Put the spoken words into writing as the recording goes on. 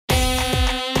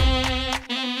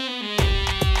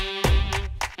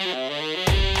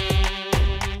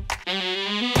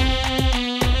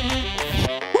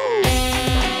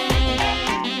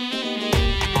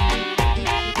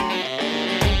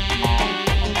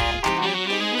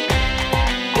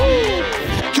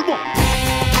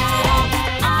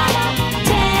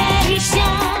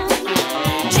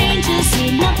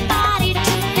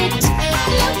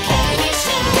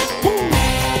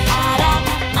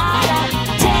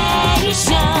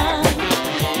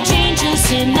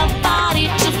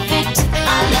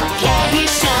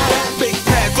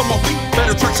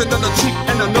Flashing on the cheek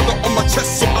and another on my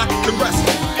chest so I can rest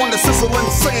on the sizzling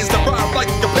sands that ride like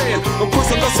a band. I'm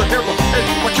crossing the Sahara and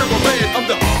my caravan. I'm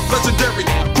the legendary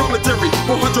Dromedary,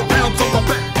 400 pounds on my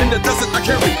back. In the desert I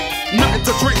carry nothing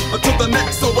to drink until the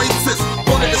next oasis.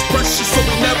 Water is precious so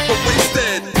we never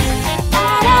wasted.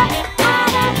 Adaptation,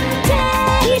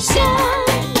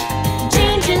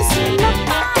 changes in my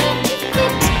body to fit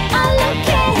our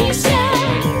location.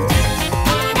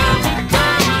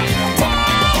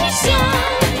 Adaptation,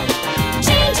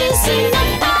 changes in my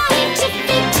body to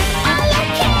fit our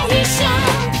location.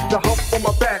 The hump on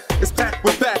my back is packed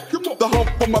with back. The hump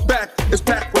on my back is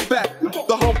packed with back.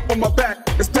 The hump on my back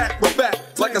is packed with back.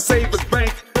 Like a savers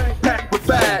bank, packed with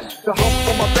bag. The hump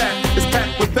on my back is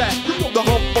packed with back. The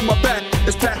hump on my back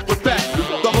is packed with back.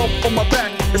 The hump on my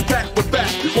back is packed with back.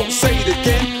 Won't say it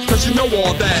again, cause you know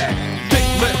all that. Big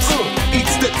lips, eat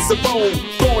sticks and bone.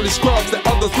 Thorny scrubs that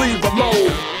others leave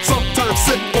alone. Sometimes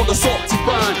sip on the salty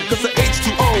brine, cause the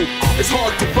H2O is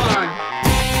hard to find.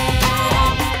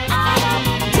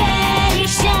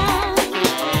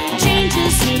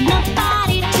 Changes in my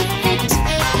body to fit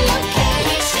our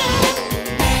location.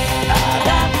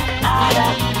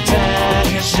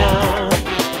 Adaptation,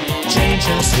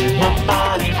 changes in my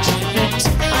body to fit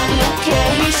our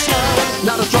location.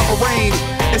 Not a drop of rain,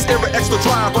 it's every extra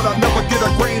dry, but I never get a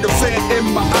grain of sand in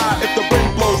my eye. If the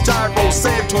wind blows gyros,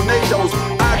 sand tornadoes,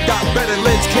 I got better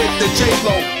legs kicked than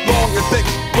J-Lo. Long and thick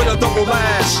with a double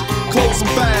lash, close and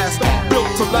fast, built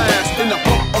to last. In the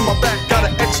hump on my back, got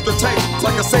an extra tank,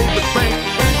 like a savings bank,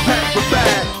 packed with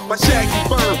bag. My shaggy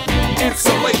fur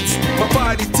insulates my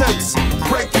body temps,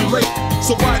 regulate,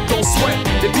 so I don't sweat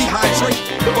and dehydrate.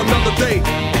 Live another day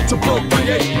to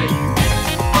procreate.